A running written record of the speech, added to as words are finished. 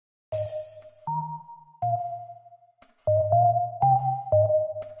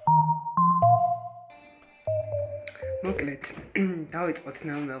მოკლედ დავიწყოთ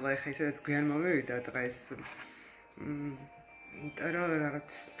ნელ-ნელა ხა ისედაც გვიან მომივიდა დღეს იმიტომ რომ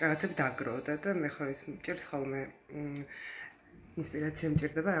რაღაცები დაგროვდა და მე ხო ის მჭირს ხოლმე ინსპირაცია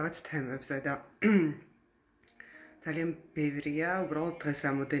მჭირდება რაღაც თემებზე და ძალიან ბევრია უბრალოდ დღეს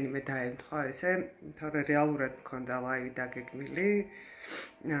რამოდენიმე დაემთხვა ესე თორე რეალურად მქონდა ლაივი დაგეგმილი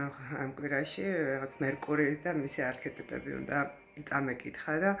ამ კვირაში რაღაც მერკური და მისი არქეტიპები უნდა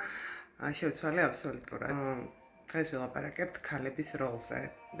წამეკითხა და შევცვალე აბსოლუტურად დღეს ვილაპარაკებთ ქალების როლზე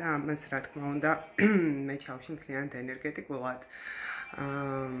და ამას რა თქმა უნდა მე ჩავში მთლიანად ენერგეტიკულად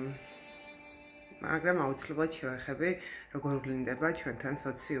მაგრამ აუცილებლად შევეხები როგორ ვლინდება ჩვენთან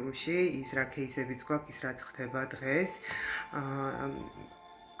სოციუმში ის რა кейსებიც გვაქვს ის რაც ხდება დღეს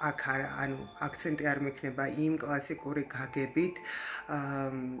აქ ანუ აქცენტი არ მექნება იმ კლასიკური გაგებით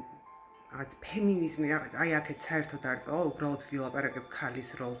რაღაც ფემინიზმი რაღაც აი აქეთ საერთოდ არ წავა უბრალოდ ვილაპარაკებ ქალის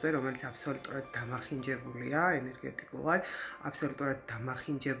როლზე რომელიც აბსოლუტურად დამახინჯებულია ენერგეტიკულად აბსოლუტურად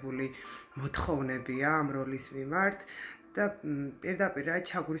დამახინჯებული მოთხოვნებია ამ როლის მიმართ და პირდაპირ რა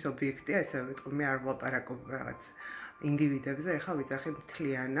ჩაგვრის ობიექტია ესე ვიტყვი მე არ ვლაპარაკობ რაღაც ინდივიდებზე ეხლა ვიძახი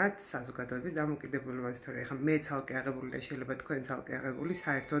მთლიანად საზოგადოების დამოკიდებულებას თორე ეხლა მე ცალკე აღებული და შეიძლება თქვენ ცალკე აღებული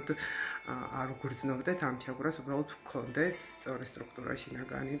საერთოდ არ უგრძნობდეთ ამ ჩაგვრას უბრალოდ გქონდეს სწორი სტრუქტურა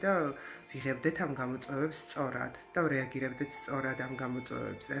შინაგანი და ვიღებდეთ ამ გამოწვევებს სწორად და რეაგირებდეთ სწორად ამ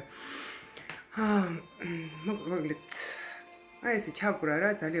გამოწვევებზე მოკლედ აი ესე ჩაგვრა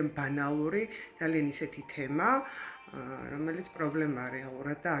რა ძალიან ბანალური ძალიან ისეთი თემა რომელიც პრობლემა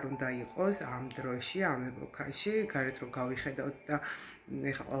რეალურად და არ უნდა იყოს ამ დროში, ამ ეპოქაში, გარეთ რომ გავიხედავთ და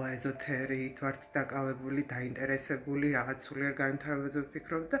ეხლა ყველა ეზოთერით ვართ დაკავებული, დაინტერესებული, რაღაც სულიერ განვითარებაზე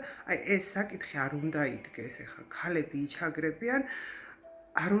ვფიქრობ და აი ეს საკითხი არ უნდა იდგეს ეხლა ქალები იჩაგრებიან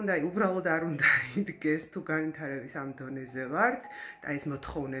არ უნდა უბრალოდ არ უნდა იდგეს თუ განვითარების ამ დონეზე ვართ და ეს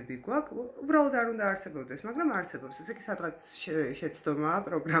მოთხოვნები გვაქვს უბრალოდ არ უნდა არსებობდეს მაგრამ არსებობს ესე იგი სადღაც შეცდომაა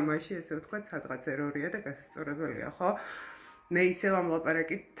პროგრამაში ესე ვთქვათ სადღაც ერორია და გასასწორებელია ხო მე ისევ ამ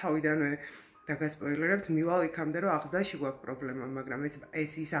ლაპარაკით თავიდანვე დაგასპოილერებთ მივალ იქამდე რომ აღზრდაში გვაქვს პრობლემა მაგრამ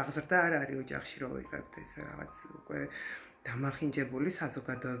ეს ის აღზრდა არ არის ოჯახში რომ ვიღებთ ეს რაღაც უკვე დამახინჯებული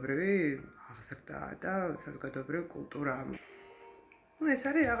საზოგადოებრივი აღზრდაა და საზოგადოებრივი კულტურაა ეს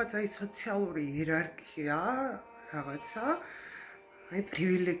არის რაღაცა ის სოციალური იერარქია რაღაცა აი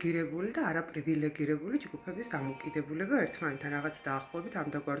პრივილეგირებული და არაპრივილეგირებული ჯგუფების დამოკიდებულება ერთმანეთთან რაღაც დაახლოებით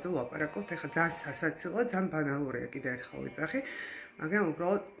ამ დაგვარზე ვლაპარაკობთ ეხლა ძალიან სასაცილო ძალიან ბანალურია კიდე ერთხელ ვიძახი მაგრამ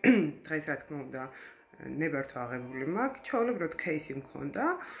უბრალოდ დღეს რა თქმა უნდა ნებართვა აღებული მაქვს ჩვეულებრივად кейსი მქონდა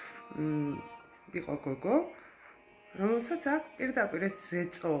იყო გოგო რომელსაც აქ პირდაპირ ეს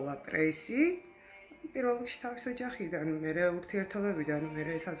ზეწოლა პრესი პირველ რიგში თავის ოჯახიდან, მერე ურთიერთობებიდან,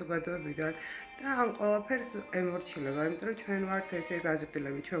 მერე საზოგადოებიდან და ამ ყველაფერს ემორჩილება, იმიტომ რომ ჩვენ ვართ ესე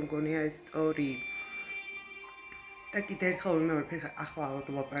გაზრდილები, ჩვენ მგონია ეს სწორი. და კიდევ ერთხელ ვიმეორებ, ახლა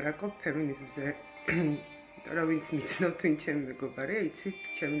ვლაპარაკობ ფემინიზმზე. იმიტომ რომ ვინც მიცნობთ, ვინ ჩემი მეგობარია, იცით,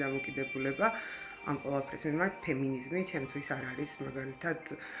 ჩემი დამოკიდებულება ამ ყველაფრის მიმართ ფემინიზმი ჩემთვის არ არის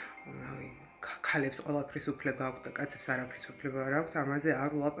მაგალითად, რავი ქალებს ყველაფრის უფლება აქვს და კაცებს არაფრის უფლება არ აქვს, ამაზე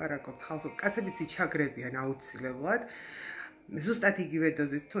არ ვლაპარაკობთ ხალხო. კაცებიც იჩაგრებიან აუცილებლად. ზუსტად იგივე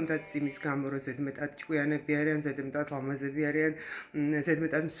დოზით, თუნდაც იმის გამო, რომ ზედმეტად ჭკვიანები არიან, ზედმეტად ლამაზები არიან,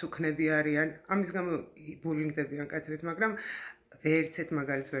 ზედმეტად მსუქნები არიან. ამის გამო ბულინგდებიან კაცებს, მაგრამ ვერც ერთ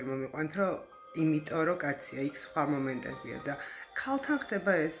მაგალითს ვერ მომიყვანთ, რომ იმიტომ რომ კაცია, იქ სხვა მომენტებია და ქალთან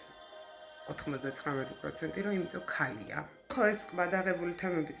ხდება ეს 99% რომ იმიტომ ქალია. ხო ეს ყბადაღებული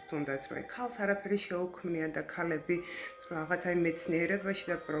თემებიც თუნდაც რომ ქალს არაფერი შეუქმნია და ქალები რაღაც აი მეცნიერებაში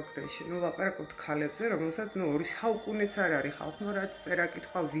და პროგრესში. ნუ ლაპარაკობთ ქალებზე, რომელსაც ნუ 2 საუკუნეც არ არის ხალხო, რაც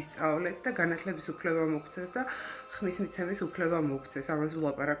წერა-კითხვა ვისწავლეთ და განათლების უფლება მოგვცეს და ხმის მიცემის უფლება მოგვცეს. ამაზე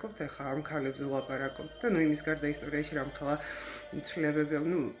ვლაპარაკობთ ახლა ამ ქალებზე ვლაპარაკობთ და ნუ იმის გარდა ისტორიაში რამხელა ცვლილებები,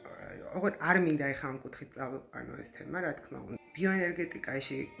 ნუ ოღონდ არ მინდა ახლა ამ კუთხით წავიყვანო ეს თემა, რა თქმა უნდა.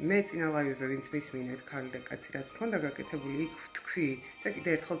 ბიოენერგეტიკაში მე წინა ლაივზე ვინც მისმინეთ ქალი და კაცი რაც მქონდა გაკეთებული იქ ვთქვი და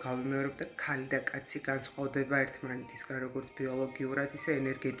კიდევ ერთხელ გავიმეორებ და ქალი და კაცი განსხვავდება ერთმანეთისგან როგორც ბიოლოგიურად ისე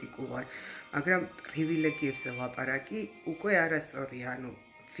ენერგეტიკულად მაგრამ პრივილეგიებზე ლაპარაკი უკვე არასწორია ანუ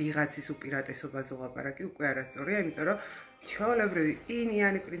ვიღაცის უპირატესობაზე ლაპარაკი უკვე არასწორია იმიტომ რომ ჩვეულებრივი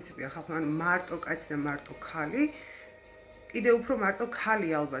ინიანი პრინციპია ხალხმა ანუ მარტო კაცი და მარტო ქალი კიდევ უფრო მარტო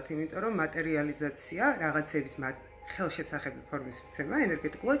ქალი ალბათ იმიტომ რომ მატერიალიზაცია რაღაცების ხელშესახები ფორმის მცემა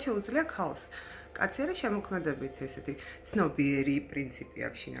ენერგეტიკულად შეუძლია ქალს. კაცი არის შემოქმედებით ესეთი ცნობიერი პრინციპი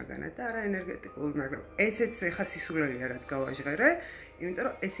აქვს შინაგანად და არა ენერგეტიკული, მაგრამ ესეც ეხა სისულელია რაც გავაჟღერე, იმიტომ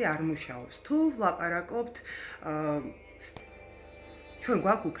რომ ესე არ მუშაობს. თუ ვლაპარაკობთ ჩვენ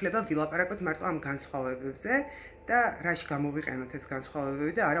გვაქვს უფლება ვილაპარაკოთ მარტო ამ განსხვავებებზე და რაში გამოვიყენოთ ეს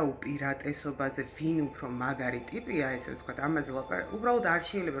განსხვავებები და არა უპირატესობაზე, ვინ უფრო მაგარი ტიპია, ესე ვთქვათ, ამაზე ლაპარაკი. უბრალოდ არ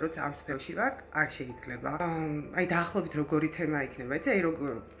შეიძლება, როცა ამ სფეროში ვართ, არ შეიძლება. აი დაახლოებით როგორი თემა იქნება, იცი? აი როგორ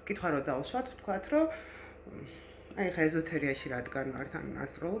კითხვა რო დავუსვათ, ვთქვათ, რომ აი ხა ეზოთერიაში რადგან ვართ ან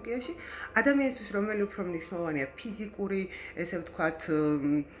ასტროლოგიაში, ადამიანისთვის რომელი უფრო მნიშვნელოვანია, ფიზიკური, ესე ვთქვათ,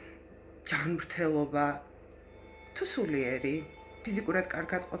 ჯანმრთელობა თუ სულიერი? ფიზიკურად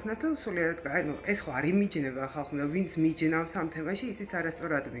კარგად ყოფნა თუ სულიერად, ანუ ეს ხო არ იმიჯნება ხალხმა, ვინც მიჯნავს ამ თემაში, ისიც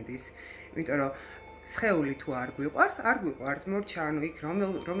არასწორად მიდის. იმიტომ რომ სხეული თუ არ გვიყვარს, მორჩა, ანუ იქ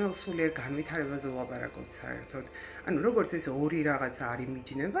რომელ სულიერ განვითარებაზე ვლაპარაკობთ საერთოდ. ანუ როგორც ეს ორი რაღაცა არ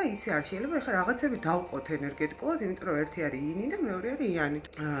იმიჯნება, ისე არ შეიძლება ეხლა რაღაცები დავყოთ ენერგეტიკულად, იმიტომ რომ ერთი არის ინი და მეორე არის იანი.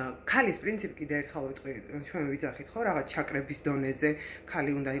 ქალის პრინციპი კიდე ერთხელ ვიტყვი, ჩვენ ვიძახით ხო, რაღაც ჩაკრების დონეზე,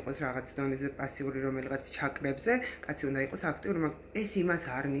 ქალი უნდა იყოს რაღაც დონეზე პასიური, რომელიღაც ჩაკრებზე, კაცი უნდა იყოს აქტიური, მაგრამ ეს იმას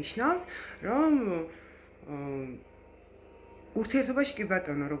არ ნიშნავს, რომ ურთიერთობაში კი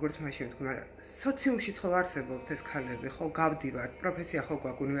ბატონო, როგორც მაშინ ვთქვი, მაგრამ სოციუმში ხო არსებობთ ეს ქალები, ხო გავდივართ, პროფესია ხო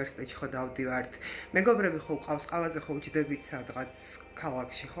გვაქვს, უნივერსიტეტში ხო დავდივართ, მეგობრები ხო ყავს, ყავაზე ხო უჯდებით სადღაც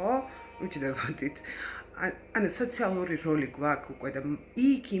ქალაქში, ხო? უჯდებოდით. ანუ სოციალური როლი გვაქვს უკვე და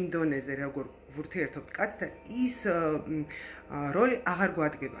იქ იმ დონეზე როგორ ვურთიერთობთ კაცთან, ის როლი აღარ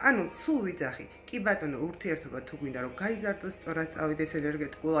გვადგება. ანუ სულ ვიძახი, კი ბატონო, ურთიერთობა თუ გვინდა რომ გაიზარდოს, სწორად წავიდეს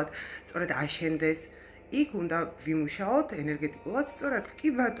ენერგეტიკულად, სწორად აშენდეს, იქ უნდა ვიმუშაოთ ენერგეტიკულად სწორად, კი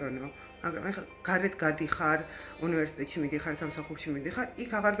ბატონო, მაგრამ ეხლა გარეთ გადიხარ, უნივერსიტეტში მიდიხარ, სამსახურში მიდიხარ,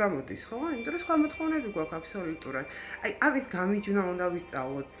 იქ აღარ გამოდის, ხო? იმიტომ რომ სხვა მოთხოვნები გვაქვს აბსოლუტურად. აი, ამის გამიჯვნა უნდა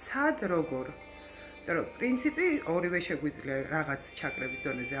ვისწავლოთ, სად როგორ. იმიტომ რომ პრინციპი ორივე შეგვიძლია, რაღაც ჩაკრების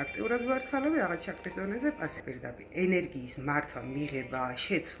დონეზე აქტიურად ვართ ხალები, რაღაც ჩაკრის დონეზე პასიური. ენერგიის მართვა, მიღება,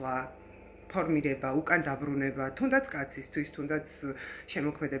 შეცვლა, ფორმირება, უკან დაბრუნება, თუნდაც კაცისთვის, თუნდაც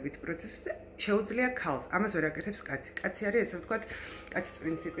შემოქმედებით პროცესზე შეუძლია ქალს. ამას ვერ აკეთებს კაცი. კაცი არის, ესე ვთქვათ, კაცის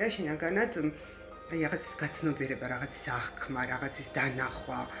პრინციპია შინაგანად აი რაღაცის გაცნობიერება, რაღაცის აღქმა, რაღაცის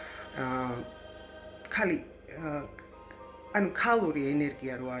დანახვა. ქალი ანუ ქალური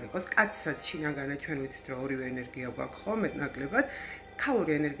ენერგია რო არ იყოს, კაცსაც შინაგანად ჩვენ ვიცით, რომ ორივე ენერგია გვაქვს, ხო, მეტნაკლებად.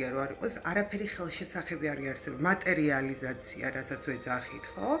 ქალური ენერგია რო არ იყოს, არაფერი ხელშესახები არ არსებობს. მატერიალიზაცია, რასაც ვეძახით,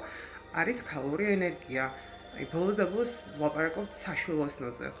 ხო? არის ქალური ენერგია. აი ბოლოს და ბოლოს ვლაპარაკობთ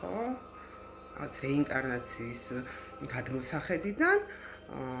საშვილოსნოზე, ხო? რაღაც რეინკარნაციის გადმოსახედიდან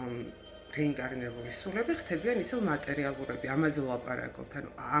რეინკარნირებული სულები ხდებიან ისევ მატერიალურები. ამაზე ვლაპარაკობთ.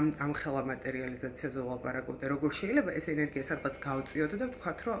 ანუ ამ ხელა მატერიალიზაციაზე ვლაპარაკობთ და როგორ შეიძლება ეს ენერგია სადღაც გავწიოთ და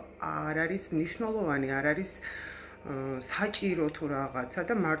ვთქვათ, რომ არ არის მნიშვნელოვანი, არ არის საჭირო თუ რაღაცა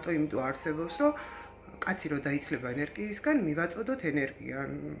და მარტო იმიტომ არსებობს, რომ კაცი რო დაიცლება ენერგიისგან, მივაწოდოთ ენერგია.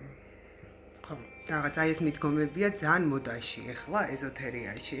 ხო, რაღაც აი ეს მიდგომებია ძალიან მოდაში ახლა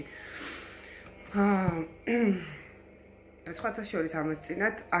ეზოთერიაში. სხვათა შორის ამას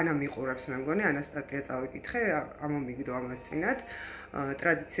წინათ ანა მიყურებს მე მგონი, ანა სტატია წავიკითხე, ამომიგდო ამას წინათ.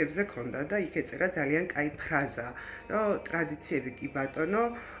 ტრადიციებზე ქონდა და იქ ეწერა ძალიან კაი ფრაზა, რომ ტრადიციები კი ბატონო,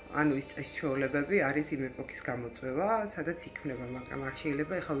 ანუ ის წესჩვეულებები არის იმ ეპოქის გამოწვევა, სადაც იქმნება, მაგრამ არ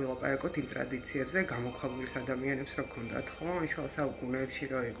შეიძლება ეხლა ვილაპარაკოთ იმ ტრადიციებზე, გამოქვაბულის ადამიანებს რო ქონდათ, ხო? შუა საუკუნეებში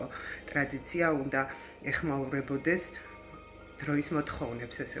რო იყო ტრადიცია უნდა ეხმაურებოდეს დროის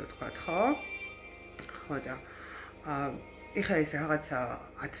მოთხოვნებს, ესე ვთქვათ, ხო? ხო და ეხლა ეს რაღაცა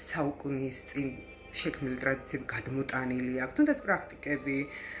 10 საუკუნის წინ შექმნილი ტრადიციები გადმოტანილი აქვს, თუნდაც პრაქტიკები,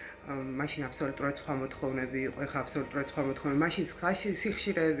 მაშინ აბსოლუტურად სხვა მოთხოვნები იყო, ეხლა აბსოლუტურად სხვა მოთხოვნები, მაშინ სხვა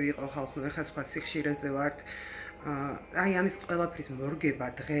სიხშირეები იყო ხალხო, ეხლა სხვა სიხშირეზე ვართ. აი ამის ყველაფრის მორგება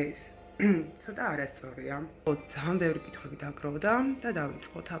დღეს ცოტა არასწორია. ძალიან ბევრი კითხვები დაგროვდა და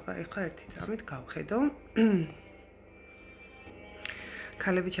დავიწყოთ ეხლა ერთი წამით გავხედო.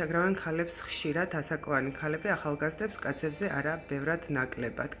 ქალები ჩაგრავენ ქალებს ხშირად, ასაკოვანი ქალები ახალგაზრდებს კაცებზე არა ბევრად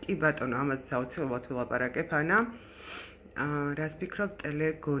ნაკლებად. კი ბატონო, ამაზე საოცრად ვილაპარაკებ, ანა. რას ფიქრობ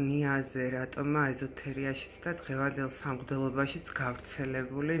ტელეგონიაზე, რატომა ეზოთერიაშიც და დღევანდელ სამღვდელობაშიც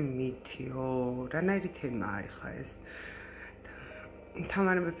გავრცელებული მითიო? რანაირი თემაა ეხლა ეს?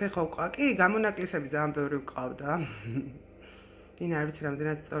 თამარ მეფე ხო ყვა? კი, გამონაკლისები ძალიან ბევრი ვყავდა. დინა არ ვიცი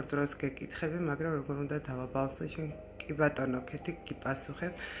რამდენად სწორ დროს გეკითხები, მაგრამ როგორ უნდა დავაბალსო შენ? კი ბატონო, ქეთი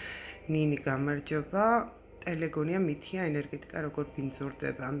გიპასუხებ. ნინი გამარჯობა. ტელეგონია მითია ენერგეტიკა როგორ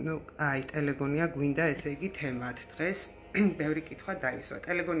ბინძურდება. ნუ აი ტელეგონია გვინდა ესე იგი თემად დღეს. ბევრი კითხვა დაისვა.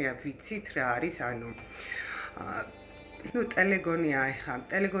 ტელეგონია ვიცით რა არის, ანუ ნუ ტელეგონია ეხა.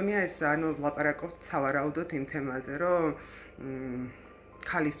 ტელეგონია ეს ანუ ვლაპარაკობთ სავარაუდოდ იმ თემაზე, რომ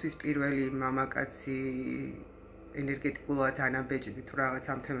ქალისთვის პირველი მამაკაცი ენერგეტიკულად ანაბეჭდი თუ რაღაც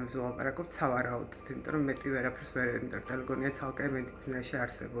ამ თემებზე ვლაპარაკობთ, სავარაუდოდ, იმიტომ რომ მეტი ვერაფერს ვერ იმიტომ ტელეგონია ცალკე მედიცინაში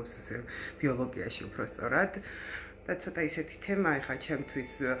არსებობს, ესე ბიოლოგიაში უფრო სწორად. და ცოტა ისეთი თემა ეხა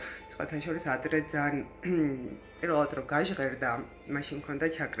ჩემთვის სხვათა შორის ადრე ძალიან პირველად რომ გაჟღერდა, მაშინ მქონდა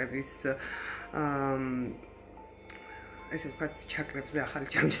ჩაკრების ესე ვთქვათ, ჩაკრებზე ახალი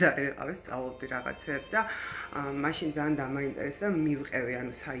ჩამჯდარი ვიყავი, სწავლობდი რაღაცებს და მაშინ ძალიან დამაინტერესდა და მივყევი,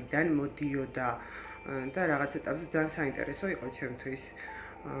 ანუ საიდან მოდიოდა და რაღაც ეტაპზე ძალიან საინტერესო იყო ჩემთვის.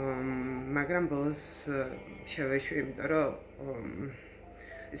 მაგრამ ბოლოს შევეშვი, იმიტომ რომ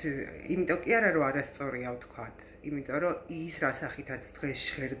იმიტომ კი არა რომ არასწორია ვთქვათ, იმიტომ რომ ის რა სახითაც დღეს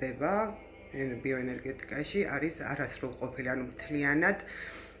ჟღერდება ბიოენერგეტიკაში არის არასრულყოფილი, ანუ მთლიანად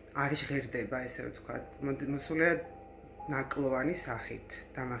არ ჟღერდება, ესე ვთქვათ, მოსულია ნაკლოვანი სახით,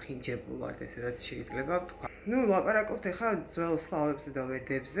 დამახინჯებულად, ესეც შეიძლება ვთქვა. ნუ ვლაპარაკობთ ახლა ძველ სლავებზე და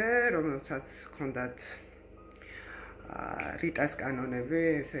ვედებზე, რომელსაც ჰქონდათ რიტას კანონები,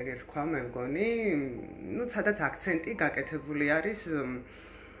 ესე რქვა მე მგონი, ნუ სადაც აქცენტი გაკეთებული არის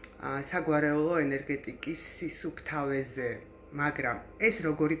საგვარეულო ენერგეტიკის სისუფთავეზე, მაგრამ ეს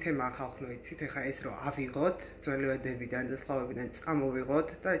როგორი თემაა ხალხო იცით, ახლა ეს რომ ავიღოთ ძველი ვედებიდან და სლავებიდან წამოვიღოთ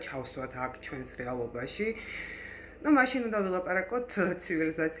და ჩავსვათ აქ ჩვენს რეალობაში. Ну, მაშინ უნდა ვილაპარაკოთ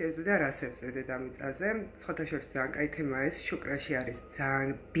ცივილიზაციებზე და რასებზე დედამიწაზე. სხვათა შორის ძალიან კაი თემაა ეს, შუკრაში არის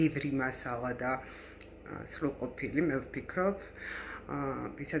ძალიან ბევრი მასალა და სრულყოფილი, მე ვფიქრობ,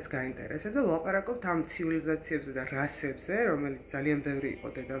 ვისაც გაინტერესებს და ვილაპარაკობთ ამ ცივილიზაციებზე და რასებზე, რომელიც ძალიან ბევრი იყო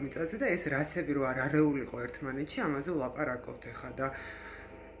დედამიწაზე და ეს რასები რო არ არეულიყო ერთმანეთში, ამაზე ვილაპარაკობთ ახლა და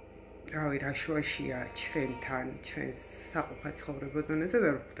რავი, რა შუაშია ჩვენთან, ჩვენს საყოფა ცხოვრება დონეზე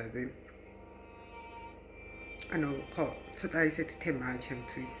ვერ ვხვდები. ანუ ხო, ცოტა ისეთი თემაა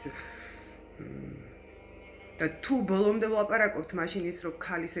ჩემთვის. და თუ ბოლომდე ვლაპარაკობთ მაშინ ის რომ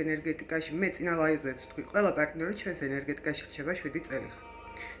ქალის ენერგეტიკაში მე წინა ლაივზე ვთქვი, ყველა პარტნიორი ჩვენს ენერგეტიკაში რჩება 7 წელი.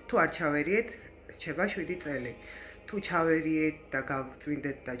 თუ არ ჩავერიეთ, რჩება 7 წელი. თუ ჩავერიეთ და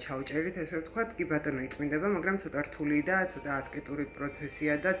გავწმინდეთ და ჩავჭერით, ესე ვთქვათ, კი ბატონო იწმინდება, მაგრამ ცოტა რთული და ცოტა ასკეტური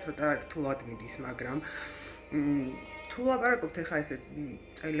პროცესია და ცოტა რთულად მიდის, მაგრამ თუ ვლაპარაკობთ ახლა ესე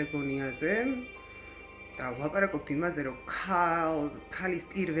ტელეგონიაზე და ვლაპარაკობთ იმაზე, რომ ქალის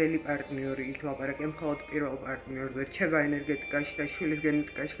პირველი პარტნიორი, იქ ვლაპარაკე მხოლოდ პირველ პარტნიორზე, რჩება ენერგეტიკაში და შვილის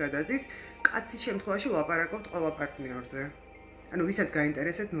გენეტიკაში გადადის, კაცის შემთხვევაში ვლაპარაკობთ ყველა პარტნიორზე. ანუ ვისაც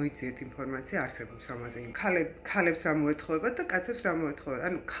გაინტერესებთ, მოიძიეთ ინფორმაცია, არსებობს ამაზე. ქალებს რა მოეთხოვებათ და კაცებს რა მოეთხოვებათ.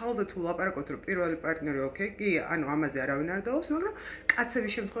 ანუ ქალზე თუ ვლაპარაკობთ, რომ პირველი პარტნიორი ოკეი, კი, ანუ ამაზე არავინ არ დაობს, მაგრამ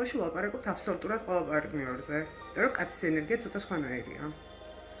კაცების შემთხვევაში ვლაპარაკობთ აბსოლუტურად ყველა პარტნიორზე. იმიტომ რომ კაცის ენერგია ცოტა სხვანაირია.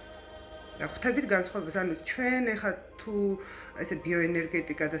 და ხვდებით განსხვავებას, ანუ ჩვენ ეხა თუ ესე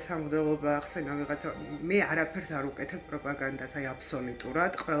ბიოენერგეტიკა და სამღვდელობა ახსენა ვიღაცა, მე არაფერს არ უკეთებ პროპაგანდას, აი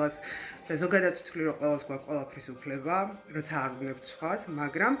აბსოლუტურად, ყველას და ზოგადად ვთვლი რომ ყველას გვაქვს ყველაფრის უფლება, როცა არ უნებთ სხვას,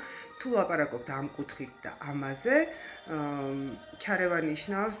 მაგრამ თუ ლაპარაკობთ ამ კუთხით და ამაზე, ჩარევა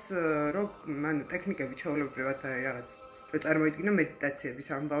ნიშნავს, რომ ანუ ტექნიკები ჩვეულებრივად აი რაღაც რო წარმოიდგინო მედიტაციების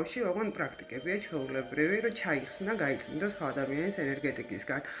ამბავში, ოღონდ პრაქტიკებია ჩვეულებრივი, რომ ჩაიხსნა, გაიწმინდოს სხვა ადამიანის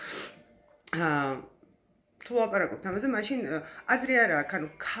ენერგეტიკისგან. თუ ლაპარაკობთ ამაზე, მაშინ აზრი არა აქვს, ანუ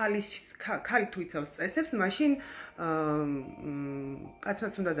ქალი თუ იცავს წესებს, მაშინ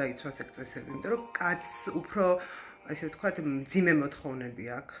კაცმაც უნდა დაიცვას ეგ წესები, იმიტომ რომ კაცს უფრო, ესე ვთქვათ, მძიმე მოთხოვნები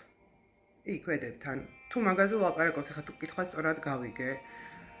აქვს. იქ ვედებთან. თუ მაგაზე ლაპარაკობთ, ხა თუ კითხვა სწორად გავიგე.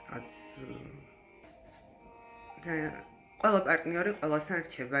 ყველა პარტნიორი ყველასთან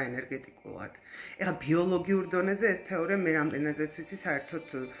რჩება ენერგეტიკულად. ეხლა ბიოლოგიურ დონეზე ეს თეორია მე რამდენადაც ვიცი, საერთოდ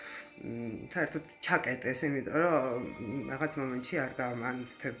ჩაკეტეს, იმიტომ რომ რაღაც მომენტში არ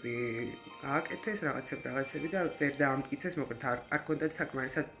გამანცდები გააკეთეს რაღაცები და ვერ დაამტკიცეს, მოკლედ არ გქონდათ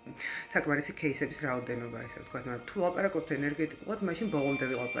საკმარისი кейსების რაოდენობა, ესე ვთქვათ, მაგრამ თუ ლაპარაკობთ ენერგეტიკულად, მაშინ ბოლომდე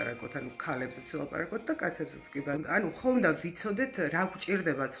ვილაპარაკოთ, ანუ ქალებზეც ვილაპარაკოთ და კაცებზეც კი. ანუ ხო უნდა ვიცოდეთ, რა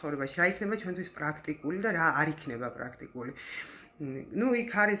გვჭირდება ცხოვრებაში, რა იქნება ჩვენთვის პრაქტიკული და რა არ იქნება პრაქტიკული. Ну,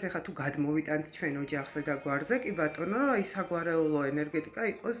 იქ არის ახლა თუ გადმოვიტანთ ჩვენ ოჯახზე და გვარზე, კი ბატონო, რომ აი საგვარეულო ენერგეტიკა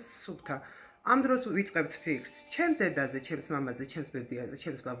იყოს სუფთა. ამ დროს ვიწყებთ ფიქრს, ჩემს დედაზე, ჩემს მამაზე, ჩემს ბებიაზე,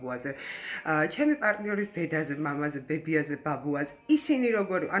 ჩემს ბაბუაზე, ჩემი პარტნიორის დედაზე, მამაზე, ბებიაზე, ბაბუაზე. ისინი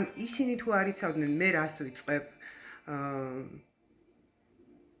როგორ, ანუ ისინი თუ არ იცავდნენ, მე რას ვიწყებ?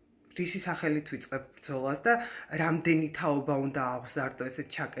 რისი სახელით ვიწყებ ბრძოლას და რამდენი თაობა უნდა აღზარდო ესეთ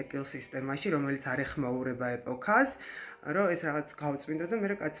ჩაკეტილ სისტემაში, რომელიც არ ეხმაურება ეპოქას. რომ ეს რაღაც გავწმინდო და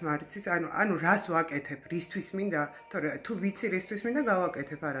მე კაცმა არ იცის, ანუ რას ვაკეთებ, რისთვის მინდა, თუ ვიცი რისთვის მინდა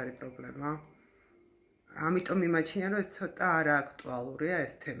გავაკეთებ, არ არის პრობლემა. ამიტომ იმაჩნია, რომ ეს ცოტა არააქტუალურია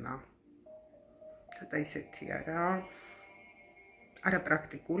ეს თემა. ცოტა ისეთია რა.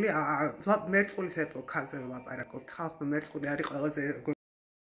 არაპრაქტიკული, მერწყულის ეპოქაზე ვლაპარაკობთ, ხალხო მერწყული არის ყველაზე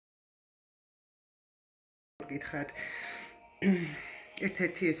გითხრათ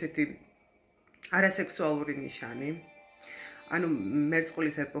ერთ-ერთი ესეთი არასექსუალური ნიშანი. ანუ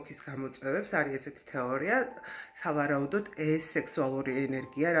მერწყულის ეპოქის გამოწვევებს არის ესეთი თეორია, სავარაუდოდ ეს სექსუალური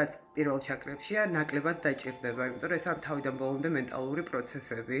ენერგია, რაც პირველ ჩაკრებშია, ნაკლებად დაჭირდება, იმიტომ რომ ეს ამ თავიდან ბოლომდე მენტალური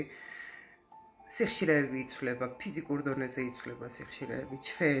პროცესები. სიხშირეები იცვლება, ფიზიკურ დონეზე იცვლება სიხშირეები,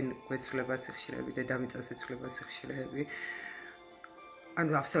 ჩვენ გვეცვლება სიხშირეები, დედამიწას იცვლება სიხშირეები.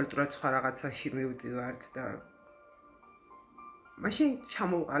 ანუ აბსოლუტურად სხვა რაღაცაში მივდივართ და მაშინ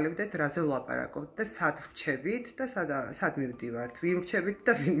ჩამოვყალიბდეთ რაზე ვლაპარაკობთ და სად ვრჩებით და სად მივდივართ, ვინ ვრჩებით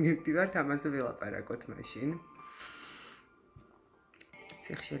და ვინ მივდივართ, ამაზე ვილაპარაკოთ მაშინ.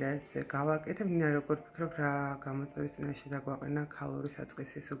 სიხშირეებზე გავაკეთებ, ნინა როგორ ფიქრობ, რა გამოწვევის წინაშე დაგვაყენა ქალური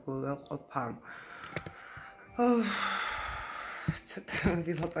საწყისის უგულებყოფა. ცოტა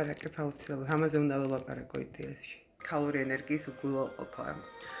ვილაპარაკებ აუცილებლად, ამაზე უნდა ვილაპარაკო იდეაში. ქალური ენერგიის უგულებყოფა.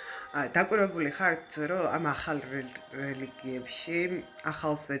 დაკვირვებული ხართ, რომ ამ ახალ რელიგიებში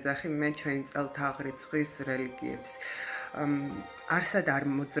ახალს ვეძახი მე ჩვენი წელთაღრიცხვის რელიგიებს. არსად არ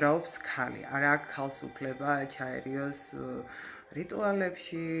მოძრაობს ქალი, არ აქვს ქალს უფლება ჩაერიოს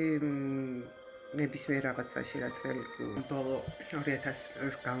რიტუალებში, ნებისმიერ რაღაცაში, რაც რელიგიურ ბოლო 2000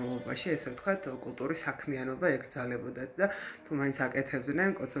 წლის განმავლობაში, ესე ვთქვათ, კულტურის საქმიანობა ეკრძალებოდა და თუ მაინც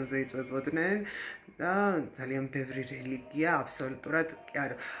აკეთებდნენ, კოცონზე იწვებოდნენ და ძალიან ბევრი რელიგია აბსოლუტურად კი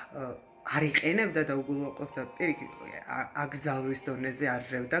არ იყენებდა და უგულოყოფდა პირიქით აკრძალვის დონეზე არ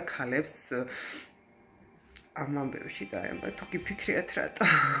რევდა ქალებს ამ ამბებში და თუ გიფიქრიათ რატო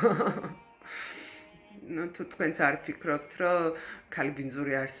თუ თქვენც არ ფიქრობთ, რომ ქალი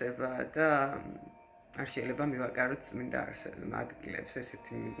ბინძური არსება და არ შეიძლება მივაკაროთ წმინდა ადგილებს,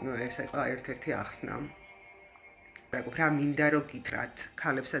 ესეთი, ეს იყო ერთ-ერთი ახსნა. რა მინდა რომ გითხრათ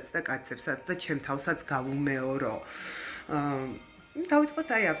ქალებსაც და კაცებსაც და ჩემ თავსაც გავუმეორო. დავიწყოთ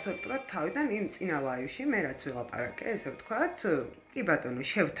აი აბსოლუტურად თავიდან იმ წინა ლაივში მე რაც ვილაპარაკე, ესე ვთქვათ, კი ბატონო,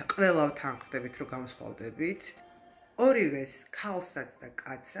 ყველა თანხმდებით რომ განსხვავდებით. ორივეს ქალსაც და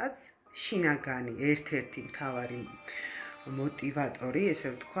კაცსაც შინაგანი ერთ-ერთი მთავარი მოტივატორი,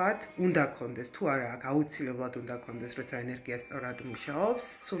 ესე ვთქვათ, უნდა კონდეს, თუ არა აქვს აუცილებლად უნდა კონდეს, როცა ენერგია სწორად მუშაობს,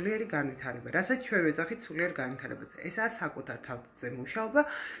 სულიერი განვითარება. რასაც ჩვენ ვეძახით სულიერ განვითარებას. ესაა საკუთარ თავზე მუშაობა,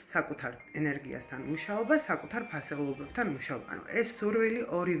 საკუთარ ენერგიასთან მუშაობა, საკუთარ ფასეულობებთან მუშაობა. ანუ ეს სურვილი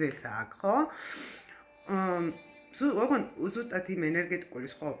ორივეს აქვს, ხო? ზუსტად იმ ენერგეტიკული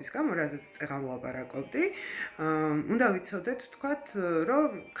სხვაობის გამო, რასაც წეგან ვლაპარაკობდი, უნდა ვიცოდეთ, ვთქვათ,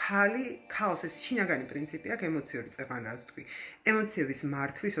 რომ ქალს ეს შინაგანი პრინციპი აქვს, ემოციური წეგან, რა ვთქვი, ემოციების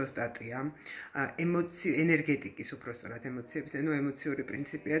მართვის ოსტატია, ენერგეტიკის უпростоრად ემოციების, ემოციური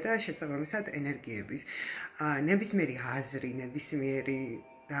პრინციპია და შესაბამისად ენერგიების. ნებისმიერი აზრი, ნებისმიერი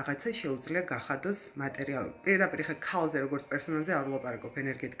რაღაცა შეუძლია გახადოს მატერიალური. პირდაპირ ხა ქალზე როგორც პერსონაჟზე არ ვლაპარაკობ,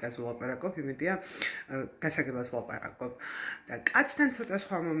 ენერგეტიკაზე ვლაპარაკობ, იმედია გასაგებად ვლაპარაკობ. და კაცთან ცოტა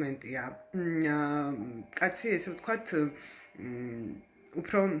სხვა მომენტია. კაცი, ესე ვთქვათ,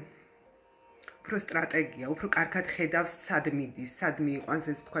 უფრო სტრატეგია, უფრო კარგად ხედავს სად მიდის, სად მიიყვანს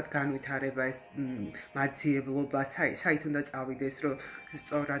ეს ვთქვათ განვითარება, ეს მაძიებლობა, საით უნდა წავიდეს, რომ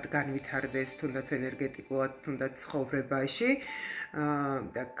სწორად განვითარდეს, თუნდაც ენერგეტიკულად, თუნდაც ცხოვრებაში.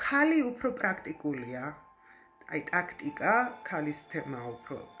 და ქალი უფრო პრაქტიკულია. აი ტაქტიკა, ქალის თემა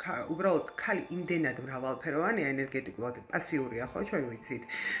უფრო, უბრალოდ ქალი იმდენად მრავალფეროვანია ენერგეტიკულად, პასიურია, ხო, ჩვენ ვიცით.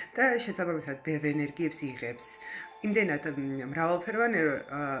 და შესაბამისად ბევრ ენერგიებს იღებს. იმდენად მრავალფეროვანია, რომ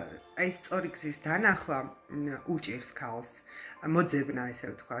აი სწორი გზის დანახვა უჭირს ქალს. მოძებნა, ესე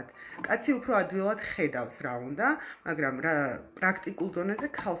ვთქვათ. კაცი უფრო ადვილად ხედავს რა უნდა, მაგრამ პრაქტიკულ დონეზე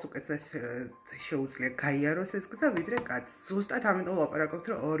ქალს უკეთეს შეუძლია გაიაროს ეს გზა, ვიდრე კაცს. ზუსტად ამიტომ ვლაპარაკობთ,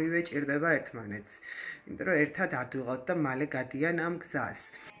 რომ ორივე ჭირდება ერთმანეთს. იმიტომ რომ ერთად ადვილად და მალე გადიან ამ გზას.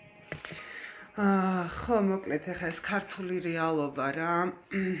 ხო, მოკლედ, ახლა ეს ქართული რეალობა რა.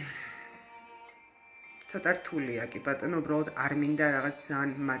 ცოტა რთულია, კი ბატონო, უბრალოდ არ მინდა რაღაც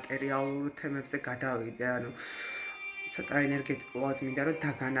ძალიან მატერიალურ თემებზე გადავიდე, ანუ ცოტა ენერგეტიკულად მინდა რომ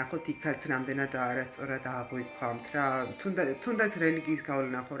დაგანახოთ იქაც რამდენად არასწორად აღვიქვამთ რა. თუნდაც რელიგიის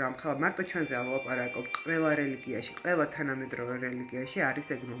გავლენა ხო რა, მხოლოდ მარტო ჩვენზე არ ვლაპარაკობ, ყველა რელიგიაში, ყველა თანამედროვე რელიგიაში არის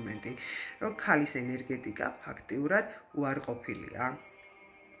ეგ მომენტი, რომ ქალის ენერგეტიკა ფაქტიურად უარყოფილია.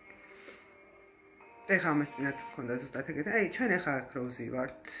 ეხლა ამას წინათ მქონდა ზუსტად ეგეთი, აი ჩვენ ახლა აქ რო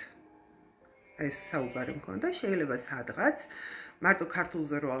ვზივართ, ეს საუბარი მქონდა, შეიძლება სადღაც მარტო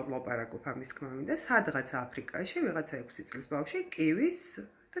ქართულზე რო ვლაპარაკობ ამის თქმა მინდა, სადღაც აფრიკაში ვიღაცა 6 წლის ბავშვი კივის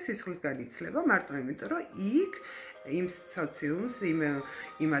და სისხლისგან იცლება მარტო იმიტომ, რომ იქ იმ სოციუმს,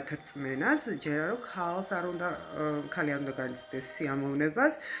 იმათ რწმენას ჯერა რომ ქალი არ უნდა განიცდეს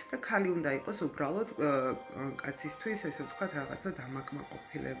სიამოვნებას და ქალი უნდა იყოს უბრალოდ კაცისთვის, ესე ვთქვათ, რაღაცა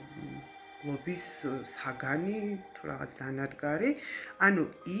დამაკმაყოფილებლობის საგანი თუ რაღაც დანადგარი. ანუ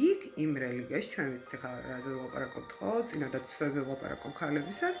იქ იმ რელიგიაში ჩვენ ვიცით ხა რაზე ვილაპარაკობთ ხო, წინადად ვილაპარაკობ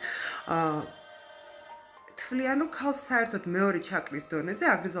ქალებისას, თვლიან რომ ქალს საერთოდ მეორე ჩაკრის დონეზე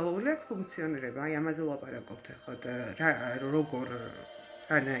აკრძალული აქვს ფუნქციონირება. აი ამაზე ვილაპარაკობთ ხო და როგორ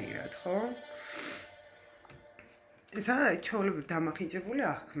რანაირად ხო? ესა ჩვეულებრივ დამახინჯებული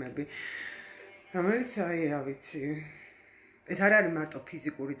აღქმები, რომელიც აი ავიცი ეს არ არის მარტო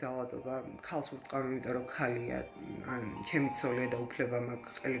ფიზიკური ძალადობა, ქალს ურტყავ, იმიტომ რომ ქალია, ან ჩემი ცოლია და უფლება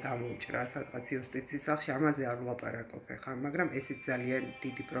მაქვს ყელი გამოუჭრა სადღაც იუსტიციის სახლში, ამაზე არ ვლაპარაკობ ხა, მაგრამ ესიც ძალიან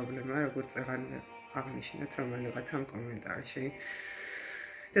დიდი პრობლემაა, როგორც წეღან აღნიშნეთ რომელიღაცამ კომენტარში.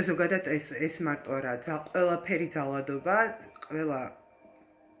 და ზოგადად ეს მარტო არა, ყველაფერი ძალადობა,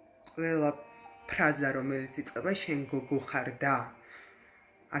 ყველა ფრაზა, რომელიც იწყება შენ გოგო ხარ და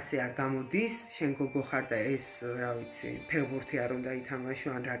ასე არ გამოდის, შენ გოგო ხარ და ეს, რა ვიცი, ფეხბურთი არ უნდა ითამაშო,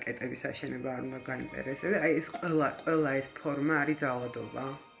 ან რაკეტების აშენება არ უნდა გაინტერესებდე. აი ეს ყველა ეს ფორმა არის ძალადობა.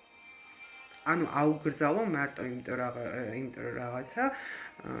 ანუ აუგრძალო მარტო იმიტომ რომ რაღაცა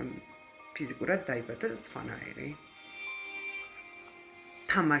ფიზიკურად დაიბადა სხვანაირი.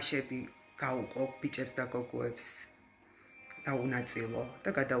 თამაშები გაუყო ბიჭებს და გოგოებს და უნაწილო და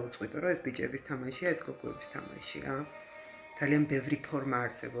გადაუწყვიტო, რომ ეს ბიჭების თამაშია, ეს გოგოების თამაშია. ძალიან ბევრი ფორმა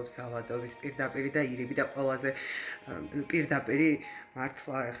არსებობს ძალადობის, პირდაპირი და ირიბი და ყველაზე პირდაპირი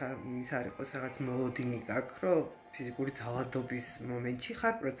მართლა ეხა ის არ იყოს რაღაც მოლოდინი გაქვს, რომ ფიზიკური ძალადობის მომენტში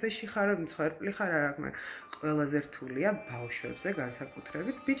ხარ, პროცესში ხარ, მსხვერპლი ხარ, არა, მაგრამ ყველაზე რთულია ბავშვებზე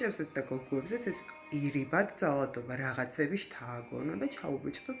განსაკუთრებით, ბიჭებზეც და გოგოებზეც ეს ირიბად ძალადობა, რაღაცები შთააგონო და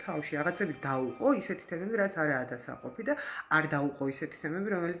ჩაუბიჭდო თავში, რაღაცები დაუყო, ისეთი თემები, რაც არაა დასაყოფი და არ დაუყო ისეთი თემები,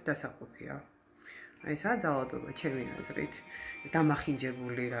 რომელიც დასაყოფია. აი ესაა ძალადობა ჩემი აზრით,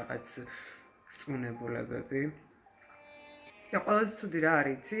 დამახინჯებული რაღაც რწმუნებულებები. და ყველაზე ცუდი რა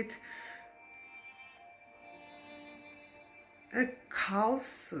არის, იცით? ქალს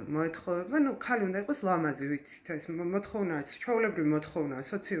მოეთხოვება, ქალი უნდა იყოს ლამაზი, ვიცით, ეს მოთხოვნაა, ჩვეულებრივი მოთხოვნაა,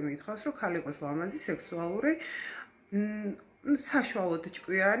 სოციუმი ითხოვს, რომ ქალი იყოს ლამაზი, სექსუალური, საშუალოდ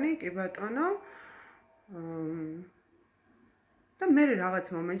ჭკვიანი, კი ბატონო. და მე რაღაც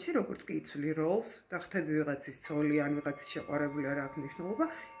მომენტში, როგორც კი იცვლი როლს და ხდები ვიღაცის ცოლი ან ვიღაცის შეყვარებული არ აქვს მნიშვნელობა,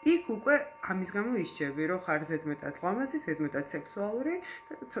 იქ უკვე ამის გამო ისჯები, რომ ხარ ზედმეტად ლამაზი, ზედმეტად სექსუალური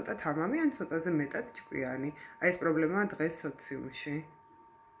და ცოტა თამამი ან ცოტაზე მეტად ჭკვიანი. აი ეს პრობლემაა დღეს სოციუმში.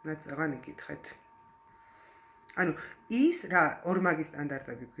 რაც წეღან იკითხეთ. ანუ ის რა ორმაგი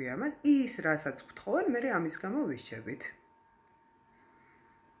სტანდარტები ქვია მას, ის რასაც გთხოვენ, მე ამის გამო ვისჯებით.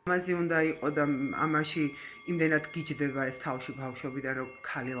 ლამაზი უნდა იყო და ამაში იმდენად გიჯდება ეს თავში ბავშვობიდან, რომ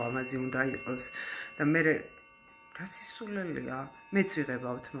ქალი ლამაზი უნდა იყოს და მე რა სისულელია, მეც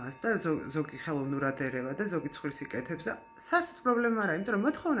ვიღებავთ მას და ზოგი ხელოვნურად ერევა და ზოგი ცხვრის იკეთებს და საერთოდ პრობლემა არა, იმიტომ რომ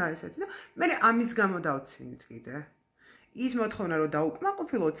მოთხოვნა ესეთი და მე ამის გამო დავცინით კიდე. ის მოთხოვნა რომ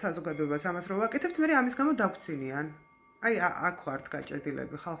დაუკმაყოფილოთ საზოგადოებას ამას რომ ვაკეთებთ, მე ამის გამო დავქცინიან. აი აქ ვართ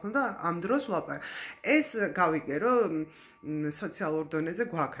გაჭედილები ხალხო და ამ დროს ვლაპარაკ. ეს გავიგე რომ სოციალურ დონეზე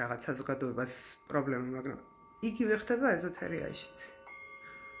გვაქვს რაღაც საზოგადოებას პრობლემა, მაგრამ იგივე ხდება ეზოთერიაშიც.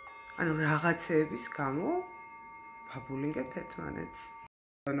 ანუ რაღაცეების გამო ვაბულინგებთ ერთმანეთს.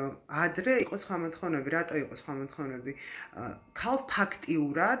 ანუ ადრე იყო სხვა მოთხოვნები, რატო იყო სხვა მოთხოვნები? ქალს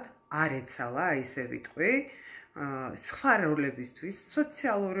ფაქტიურად არ ეცალა, აი ესე ვიტყვი. სხვა როლებისთვის,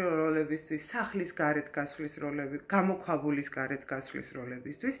 სოციალური როლებისთვის, სახლის გარეთ გასვლის როლები, გამოქვაბულის გარეთ გასვლის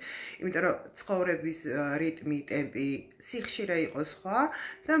როლებისთვის, იმიტომ რომ ცხოვრების რიტმი, ტემპი, სიხშირე იყო სხვა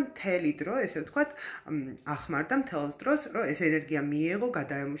და მთელი დრო, ესე ვთქვათ, ახმარდა მთელს დროს, რომ ეს ენერგია მიეღო,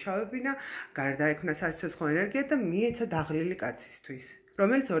 გადაემუშავებინა, გარდაექმნა სასიცოცხლო ენერგია და მიეცა დაღლილი კაცისთვის,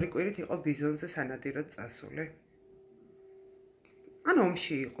 რომელიც ორი კვირით იყო ბიზონზე სანადიროდ წასული. ან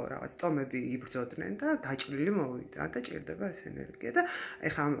ომში იყო რაღაც ტომები იბრძოდნენ და დაჭრილი მოვიდა და ჭირდება ეს ენერგია და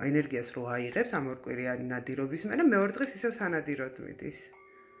ეხლა ამ ენერგიას რო აიღებს ამ ორკვირიანი ნადირობის მერე მეორე დღეს ისევ სანადიროდ მიდის.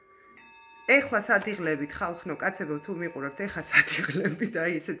 ეხლა სადიღლებით ხალხნო კაცებო თუ მიყურებთ ეხლა სადიღლებით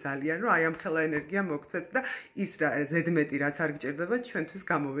აი ესე ძალიან რომ აი ამ ხელა ენერგია მოგცეთ და ის რა ზედმეტი რაც არ გჭირდება ჩვენთვის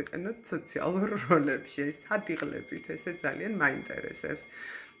გამოვიყენოთ სოციალურ როლებში სადიღლებით ესე ძალიან მაინტერესებს.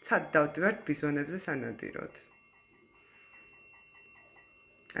 სად დავდივართ ბიზონებზე სანადიროდ.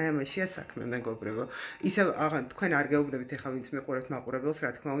 აი ამაშია საქმე მეგობრებო. ისევ თქვენ არ გეუბნებით ეხლა ვინც მიყურებთ მაყურებელს,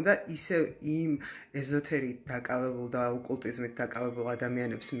 რა თქმა უნდა, ისევ იმ ეზოთერით დაკავებულ და ოკულტიზმით დაკავებულ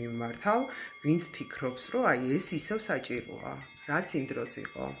ადამიანებს მიმართავ, ვინც ფიქრობს, რომ აი ეს ისევ საჭიროა. რაც იმ დროს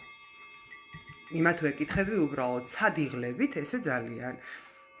იყო. იმათ ვეკითხები უბრალოდ სად იღლებით ესე ძალიან.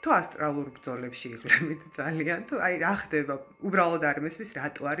 თუ ასტრალურ ბრძოლებში იღლებით ძალიან, თუ აი რა ხდება, უბრალოდ არ მესმის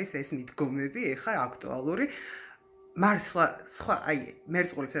რატო არის ეს მიდგომები ეხა აქტუალური. მართლა სხვა აი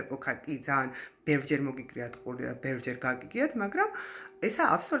მერწყულის ეპოქა კი ძალიან ბევრჯერ მოგიკრიათ ყური და ბევრჯერ გაგიგიათ, მაგრამ ესა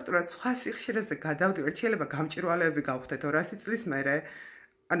აბსოლუტურად სხვა სიხშირეზე გადავდივართ, შეიძლება გამჭვირვალეები გავხდეთ 200 წლის მერე.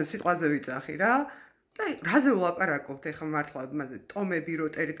 ანუ სიტყვაზე ვიძახი რა. და რაზე ვლაპარაკობთ ეხლა მართლა იმაზე ტომები რო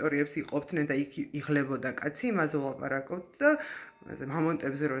ტერიტორიებს იყოფდნენ და იქ იღლებოდა კაცი, იმაზე ვლაპარაკობთ და იმაზე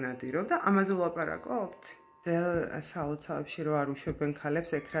მამონტებზე რო ნადირობ და ამაზე ვლაპარაკობთ. საოცარში რო არ უშვებენ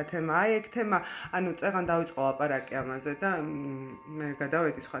ქალებს ეგ რა თემა, აი ეგ თემა, ანუ წეღან დავიწყო ლაპარაკი ამაზე და მე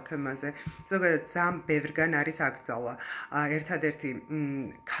გადავედი სხვა თემაზე. ზოგადად ძალიან ბევრგან არის აკრძალვა. ერთადერთი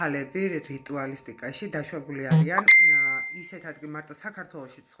ქალები რიტუალისტიკაში დაშვებული არიან ისეთ ადგილ მარტო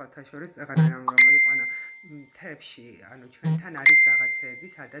საქართველოში სხვათა შორის წეღან არ მოიყვანა თებში, ანუ ჩვენთან არის რაღაცეები,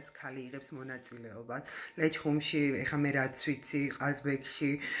 სადაც ქალი იღებს მონაწილეობას. ლეჩხუმში, ეხა მე რაც ვიცი,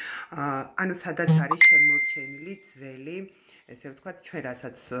 ყაზბეგში, ანუ სადაც არის შემორჩენილი ძველი, ესე ვთქვათ, ჩვენ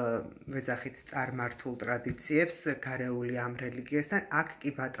რასაც ვეძახით წარმართულ ტრადიციებს, გარეული ამ რელიგიასთან, აქ კი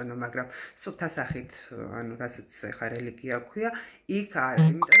ბატონო, მაგრამ სუფთა სახით, ანუ რასაც ეხა რელიგია ქვია, იქ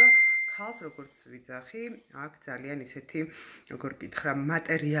არის, იმიტომ რომ ქალს როგორც ვიძახი, აქ ძალიან ისეთი, როგორ გითხრა,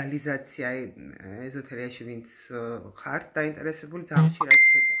 მატერიალიზაცია, ეზოთერიაში ვინც ხართ დაინტერესებული, ძალიან ხშირად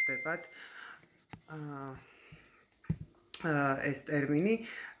შეგხვდებათ ეს ტერმინი,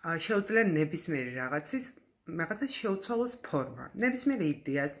 შეუძლია ნებისმიერი რაღაცის შეუცვალოს ფორმა. ნებისმიერი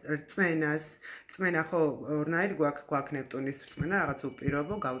იდეას, რწმენას, რწმენა ხო ორნაირი გვაქვს ნეპტუნის რწმენა, რაღაც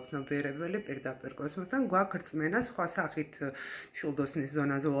უპირობო, გაუცნობიერებელი პირდაპირ კოსმოსთან, გვაქვს რწმენა სხვა სახით შულდოსნის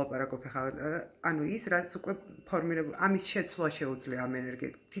ზონაზე ვლაპარაკობ ხა, ანუ ის რაც უკვე ფორმირებული, ამის შეცვლა შეუძლია ამ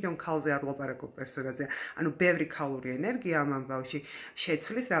ენერგიით. თვითონ ქალზე არ ვლაპარაკობ პერსონაჟზე, ანუ ბევრი ქალური ენერგია ამ ამბავში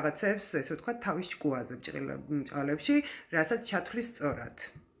შეცვლის რაღაცებს, ესე ვთქვათ, თავის ჭკუაზე ბჭყალებში, რასაც ჩათვლის სწორად.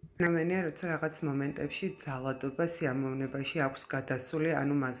 ნამენია, როცა რაღაც მომენტებში ძალადობა სიამოვნებაში აქვს გადასული,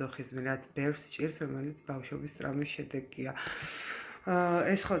 ანუ მაზოხიზმი, რაც ბევრს ჭირს, რომელიც ბავშვობის ტრამვის შედეგია.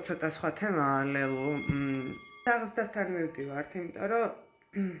 ეს ხო ცოტა სხვა თემაა, ლელო. აღსდასთან მივდივართ, იმიტომ რომ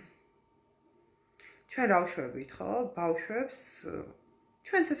ჩვენ რა ვშვებით, ხო? ბავშვებს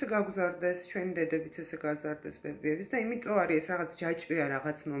ჩვენც ესე გაგვზარდეს, ჩვენი დედებიც ესე გაზარდეს ბებიების და იმიტომ არის ეს რაღაც ჯაჭვია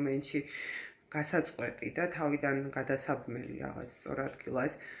რაღაც მომენტში გასაწყვეტი და თავიდან გადასაბმელი რაღაც სწორ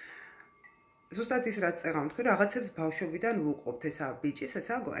ადგილას. ზუსტად ის რაც წეღან ვთქვი, რაღაცებს ბავშვობიდან ვუყობთ, ესა ბიჭის,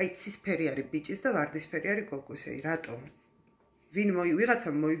 ესა აი ცისფერი არის ბიჭის და ვარდისფერი არის გოგოსი. რატომ?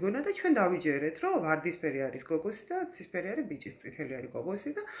 ვიღაცამ მოიგონა და ჩვენ დავიჯერეთ, რომ ვარდისფერი არის გოგოსი და ცისფერი არის ბიჭის, წითელი არის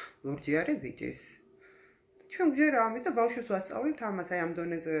გოგოსი და ლურჯი არის ბიჭის. ჩვენ გვჯერა ამის და ბავშვებს ვასწავლით ამას, აი ამ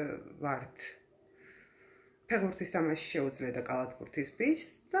დონეზე ვართ. ფეხბურთის თამაში შეუძლია და კალათბურთის ბიჭს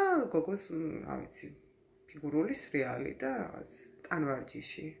და გოგოს, რა ვიცი, ფიგურული სრიალი და რაღაც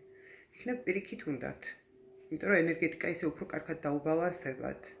ტანვარჯიში. იქნებ პირიქით უნდათ. იმიტომ რომ ენერგეტიკა ისე უფრო კარგად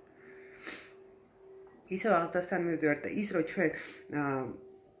დაუბალანსდებათ. ისევ აღსდასთან მივდივართ და ის რომ ჩვენ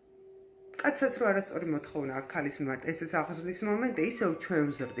კაცსაც რო არასწორი მოთხოვნა აქვს ქალის მიმართ, ეს ახსნის მომენტი, ისევ ჩვენ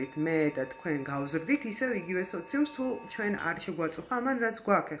ვზრდით, მე და თქვენ გავზრდით, ისევ იგივე სოციუმს თუ ჩვენ არ შეგვაწუხა ამან რაც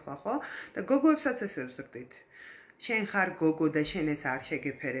გვაქვს ახლა, ხო? და გოგოებსაც ესე ვზრდით. შენ ხარ გოგო და შენ ეს არ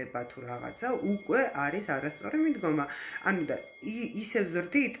შეგეფერება თუ რაღაცა, უკვე არის არასწორი მიდგომა. ანუ და ისე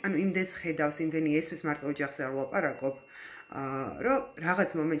ვზრდით, ანუ იმდენს ხედავს, იმდენი ესმის მარტო ოჯახზე არ ვლაპარაკობ, რომ რაღაც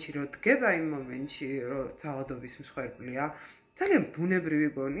მომენტში რო დგება იმ მომენტში, რომ ძალადობის მსხვერპლია, ძალიან ბუნებრივი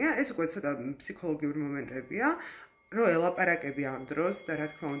გონია, ეს უკვე ცოტა ფსიქოლოგიური მომენტებია, რომ ელაპარაკები ამ დროს და რა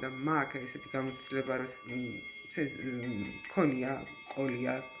თქმა უნდა, მაქვს ესეთი გამოცდილება, რომ ქონია,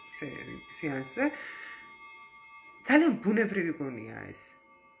 ყოლია სეანსზე. ძალიან ბუნებრივი გონია ეს.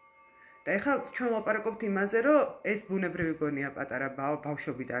 და ეხლა ჩვენ ვლაპარაკობთ იმაზე, რომ ეს ბუნებრივი გონია პატარა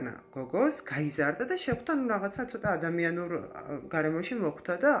ბავშვობიდან გოგოს, გაიზარდა და შეხვდა ნუ რაღაცა ცოტა ადამიანურ გარემოში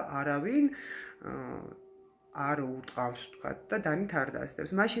მოხვდა და არავინ არ უტყავს, თქვა და დანით არ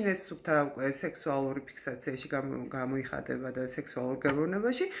დასდევს. მაშინ ეს სუფთა უკვე სექსუალური ფიქსაციაში გამოიხადება და სექსუალურ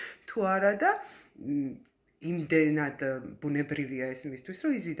გეუბნებაში, თუ არა და იმდენად ბუნებრივია ეს მისთვის,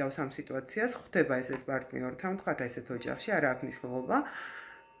 რომ იზიდავს ამ სიტუაციას, ხვდება ესეთ პარტნიორთან, თქვა ესეთ ოჯახში, არ აქვს მნიშვნელობა.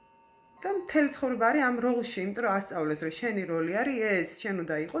 და მთელი ცხოვრება არის ამ როლში, იმიტომ რომ ასწავლეს, რომ შენი როლი არის ეს, შენ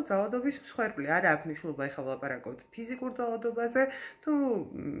უნდა იყოს ძალადობის მსხვერპლი, არ აქვს მნიშვნელობა ეხლა ვლაპარაკობთ ფიზიკურ ძალადობაზე თუ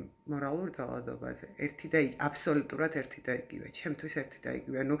მორალურ ძალადობაზე. ერთი და აბსოლუტურად ერთი და იგივე, ჩემთვის ერთი და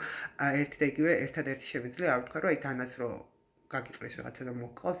იგივე, ანუ ერთი და იგივე ერთადერთი შემიძლია არ ვთქვა, რომ აი თანას რომ გაგიყრის ვიღაცა და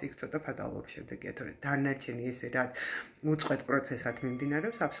მოგყავს, იქ ცოტა ფატალური შედეგია, თორე დანარჩენი ესე რაც უწყვეტ პროცესად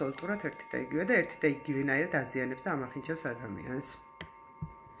მიმდინარეობს, აბსოლუტურად ერთი და იგივე და ერთი და იგივენაირად აზიანებს და ამახინჯებს ადამიანს.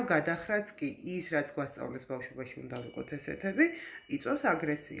 გადახრაც კი ის, რაც გვასწავლეს ბავშვობაში უნდა ვიყოთ ესეთები, იწვევს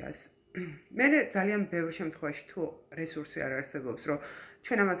აგრესიას. მე ძალიან ბევრ შემთხვევაში თუ რესურსი არ არსებობს, რომ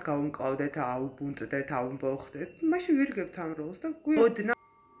ჩვენ ამას გავუმკლავდეთ, აუბუნტდეთ, აუმბოხდეთ, მაშინ ვირგებთ ამ როლს და გვიოდნა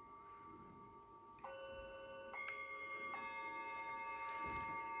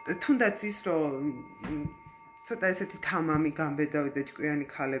თუნდაც ის, რომ ცოტა ესეთი თამამი გამბედავი და ჭკვიანი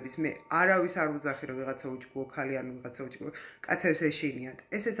ქალების მე არავის არ ვუძახი, რომ ვიღაცა უჭკუო ქალი ან ვიღაცა უჭკუო კაცებს ეშინიათ.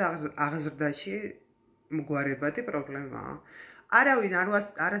 ესეც აღზრდაში მგვარებადი პრობლემაა. არავინ არ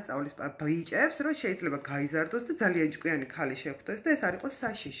ასწავლის ბიჭებს, რომ შეიძლება გაიზარდოს და ძალიან ჭკვიანი ქალი შეხვდეს და ეს არ იყოს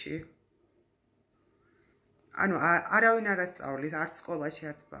საშიში. ანუ არავინ არ ასწავლის, არც სკოლაში,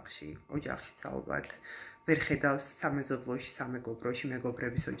 არც ბაღში, ოჯახში ალბათ. ვერ ხედავს სამეზობლოში, სამეგობროში,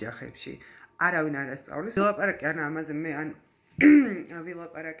 მეგობრების ოჯახებში. არავინ არ ასწავლის. ვილაპარაკე ან ამაზე მე ან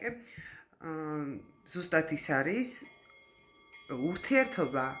ვილაპარაკებ ზუსტად ის არის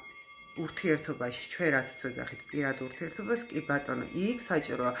ურთიერთობაში ჩვენ რასაც ვეძახით პირად ურთიერთობას, კი ბატონო, იქ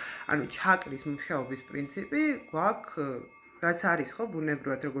საჭიროა, ანუ ჩაკრის მუშაობის პრინციპი გვაქვს, რაც არის ხო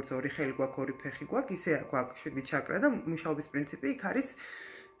ბუნებრივად, როგორც ორი ხელი გვაქვს, ორი ფეხი გვაქვს, ისე გვაქვს 7 ჩაკრა და მუშაობის პრინციპი იქ არის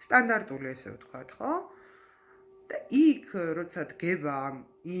სტანდარტული, ესე ვთქვათ, ხო? და იქ, როცა დგება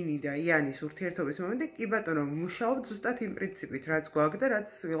ინი და იანის ურთიერთობის მომენტი, კი ბატონო, მუშაობთ ზუსტად იმ პრინციპით, რაც გვაქვს და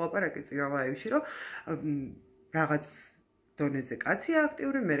რაც ვილაპარაკე წინა ლაივში, რომ რაღაც დონეზე კაცია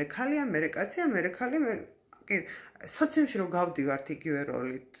აქტიური, მერე ქალია, მერე კაცია, მერე ქალი, კი, სოციუმში რომ გავდივართ იგივე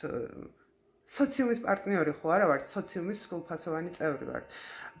როლით, სოციუმის პარტნიორი ხო არა ვართ, სოციუმის სრულფასოვანი წევრი ვართ.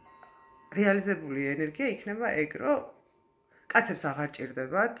 რეალიზებული ენერგია იქნება ეგ, რომ კაცებს აღარ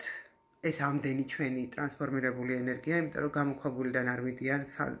ჭირდებათ ეს ამდენი ჩვენი ტრანსფორმირებული ენერგია, იმიტომ რომ გამოქვაბულიდან არ მიდიან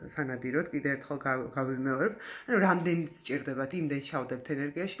სანადიროდ, კიდე ერთხელ გავიმეორებ, ანუ რამდენიც სჭირდებათ, იმდენ შავდებთ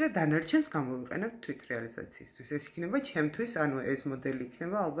ენერგიაში და დანარჩენს გამოვიყენებთ თვით რეალიზაციისთვის. ეს იქნება ჩემთვის, ანუ ეს მოდელი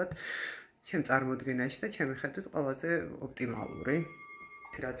იქნება ალბათ ჩემ წარმოდგენაში და ჩემი ხედვით ყველაზე ოპტიმალური.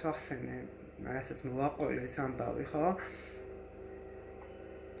 რაც ვახსენე, რასაც მოვაყოლე ეს ამბავი, ხო?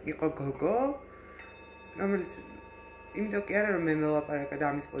 იყო გოგო, რომელიც იმიტომ კი არა რომ მე მელაპარაკე და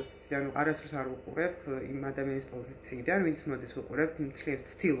ამის პოზიციიდან არასდროს არ უყურებ იმ ადამიანის პოზიციიდან, ვინც მოდის უყურებ,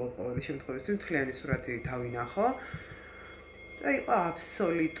 ვცდილობ ყოველ შემთხვევაში მთლიანი სურათი დავინახო. და იყო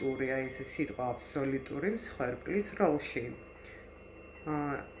აბსოლუტური, აი ესე სიტყვა აბსოლუტური მსხვერპლის როლში.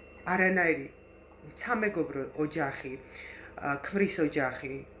 არანაირი სამეგობრო ოჯახი, ქმრის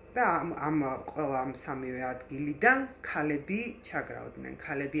ოჯახი და ამ ყველა ამ სამივე ადგილიდან ქალები ჩაგრავდნენ,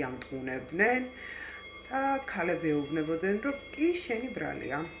 ქალები ამტყუნებდნენ. და ქალები ეუბნებოდნენ, რომ კი შენი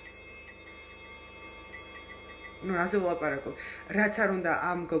ბრალია. ну რაზე ვლაპარაკობ? რაც არ უნდა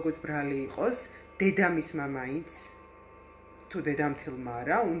ამ გოგოს ბრალი იყოს, დედამისმა მაინც თუ დედამთილმა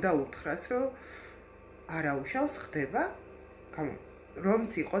არა, უნდა უთხრას, რომ არაუშავს ხდება,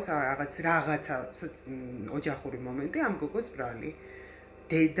 რომც იყოს რაღაცა ოჯახური მომენტი ამ გოგოს ბრალი.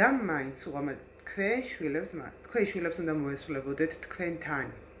 დედამ მაინც უღამად თქვენ შვილებს უნდა მოესწრებოდეთ თქვენთან.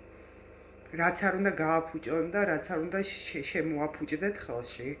 რაც არ უნდა გააფუჭონ და რაც არ უნდა შემოაფუჭდეთ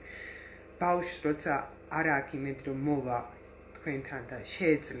ხელში. ბავშვს როცა არ აქვს იმედი რომ მოვა თქვენთან და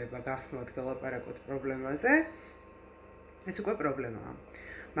შეიძლება გახსნათ გელაპარაკოთ პრობლემაზე, ეს უკვე პრობლემაა.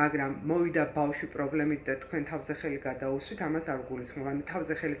 მაგრამ მოვიდა ბავშვი პრობლემით და თქვენ თავზე ხელი გადაუსვით, ამას არ გულისხმობ. ანუ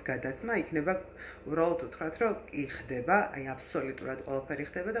თავზე ხელის გადასმა იქნება უბრალოდ უთხრათ, რომ კი ხდება, აი აბსოლუტურად ყველაფერი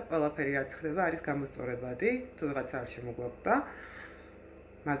ხდება და ყველაფერი რაც ხდება არის გამოსწორებადი, თუ ვიღაცა არ შემოგვაკვდა.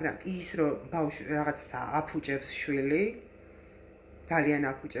 მაგრამ ის რომ ბავშვი რაღაცა აფუჭებს შვილი, ძალიან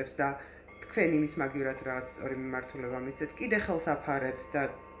აფუჭებს და თქვენ იმის მაგივრად რაღაც სწორი მიმართულება მისცეთ, კიდე ხელს აფარებთ და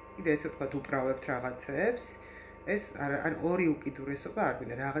კიდე ესე ვთქვათ უправებთ რაღაცებს, ეს ან ორი უკიდურესობა არ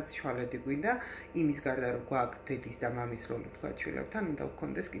გვინდა, რაღაც შვალედი გვინდა, იმის გარდა რომ გვაქვს დედის და მამის როლი ვთქვათ შვილებთან, უნდა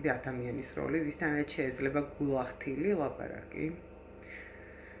გქონდეს კიდე ადამიანის როლი, ვისთანაც შეიძლება გულახთილი ლაპარაკი.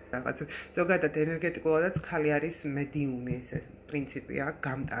 რაღაც ზოგადად ენერგეტიკულადაც ქალი არის მედიუმი, ეს პრინციპია,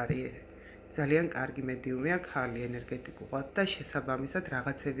 გამტარი. ძალიან კარგი მედიუმია ქალი ენერგეტიკულად და შესაბამისად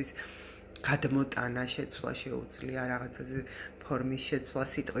რაღაცების გადმოტანა შეცვლა შეუძლია, რაღაცაზე ფორმის შეცვლა,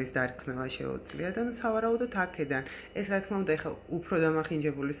 სიტყვის დარქმევა შეუძლია და სავარაუდოდ აქედან ეს რა თქმა უნდა ეხლა უფრო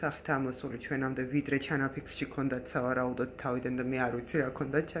დამახინჯებული სახით ამოსული ჩვენამდე ვიდრე ჩანაფიქრში ქონდათ სავარაუდოდ თავიდან და მე არ ვიცი რა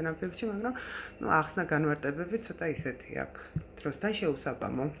ქონდათ ჩანაფიქრში, მაგრამ ახსნა განმარტებები ცოტა ისეთი აქვს. დროსთან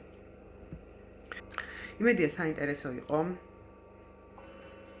შეუსაბამო. იმედია საინტერესო იყო.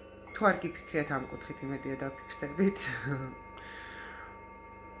 თუ არ გიფიქრეთ ამ კუთხით, იმედია დაფიქრდებით.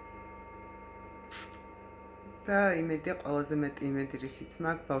 და იმედია ყველაზე მეტი იმედი რისიც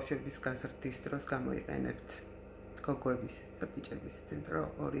მაქვს ბავშვების გაზრდის დროს გამოიყენებთ გოგოებისიც და ბიჭებისიც, იმიტომ რომ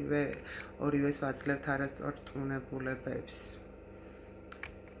ორივეს ვაძლევთ არასწორ რწმუნებულებებს.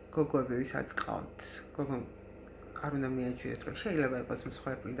 გოგოები ვისაც ყავთ, გოგომ არ უნდა მიაჩვიოთ, რომ შეიძლება იყოს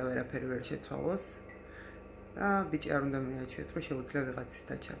მსხვერპლი და ვერაფერი ვერ შეცვალოს და ბიჭი არ უნდა მიაჩვიოთ, რომ შეუძლია ვიღაცის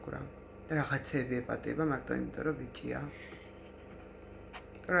დაჩაგვრა. და რაღაცეები ეპატიება მარტო იმიტომ, რომ ბიჭია.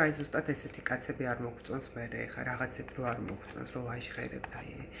 რა ზუსტად ესეთი კაცები არ მოგწონს მერე, ხა რაღაცები რო არ მოგწონს, რომ ვაჟღერებთ, აი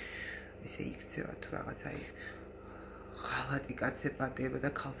ესე იქცევა თუ რაღაც, აი ღალატი კაც ეპატიება და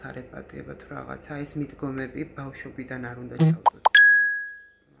ქალს არ ეპატიება თუ რაღაცა, ეს მიდგომები ბავშვობიდან არ უნდა ჩავდოთ.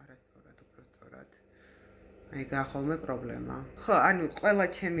 არასწორად, უბრალოდ. აი გახოლმე პრობლემა. ხო, ანუ ყველა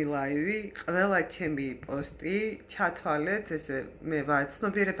ჩემი ლაივი, ყველა ჩემი პოსტი ჩათვალეთ, ესე მე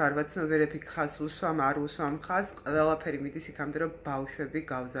ვაცნობიერებ, არ ვაცნობიერებ, ხას უსვამ, არ უსვამ ხას, ყველაფერი მიდის იქამდე, რომ ბავშვები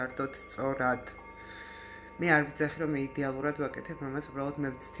გავზარდოთ სწორად. მე არ ვიძახი, რომ მე იდეალურად ვაკეთებ ამას, უბრალოდ მე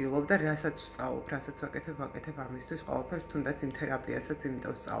ვცდილობ და რასაც ვსწავლობ, რასაც ვაკეთებ ამისთვის ყოველფერს, თუნდაც იმ თერაპიასაც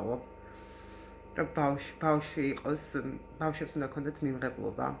იმიტომ ვსწავლობ. რომ ბავშვი იყოს, ბავშვებს უნდა ქონდეთ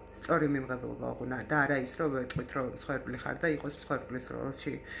მიმღებლობა, სწორი მიმღებლობა უგუნა და არა ის, რომ ვეტყვით, რომ მსხვერპლი ხარ და იყოს მსხვერპლის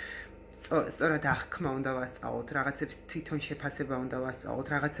როლში. სწორად აღქმა უნდა ვასწავლოთ, რაღაცებს თვითონ შეფასება უნდა ვასწავლოთ,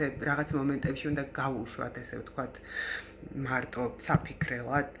 რაღაც მომენტებში უნდა გავუშვათ, ესე ვთქვათ, მარტო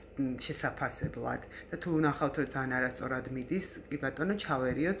საფიქრელად, შესაფასებლად და თუ ვნახავთ, რომ ძალიან არასწორად მიდის, კი ბატონო,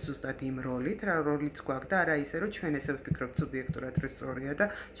 ჩავერიოთ ზუსტად იმ როლით, რა როლიც გვაქვს და არა ისე, რომ ჩვენ ესე ვფიქრობთ სუბიექტურად, რომ სწორია და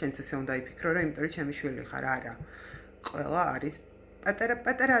შენც ესე უნდა იფიქრო, რომ იმიტომ რომ ჩემი შვილი ხარ, არა. ყველა არის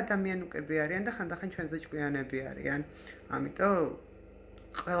პატარა ადამიანუკები არიან და ხანდახან ჩვენზე ჭკვიანები არიან. ამიტომ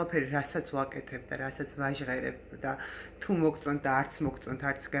ყველაფერი რასაც ვაკეთებ და რასაც ვაჟღერებ და თუ მოგწონთ და არც მოგწონთ,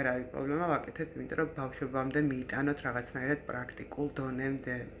 არც გარ არის პრობლემა, ვაკეთებ, იმიტომ რომ ბავშვობამდე მიიტანოთ რაღაცნაირად პრაქტიკულ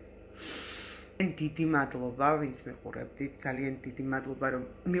დონემდე. დიდი მადლობა, ვინც მიყურებდით, ძალიან დიდი მადლობა, რომ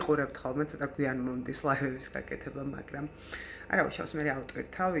მიყურებთ ხოლმე, ცოტა გვიან მომდის ლაივების გაკეთება, მაგრამ არა უშავს მე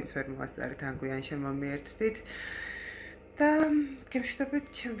ავტვირთავ, ვინც ვერ მოასწარით ან გვიან შემომიერთდით. და გემშვიდობებით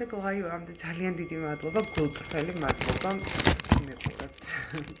შემდეგ ლაივამდე, ძალიან დიდი მადლობა, გულწრფელი მადლობა,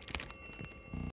 მიყურებთ.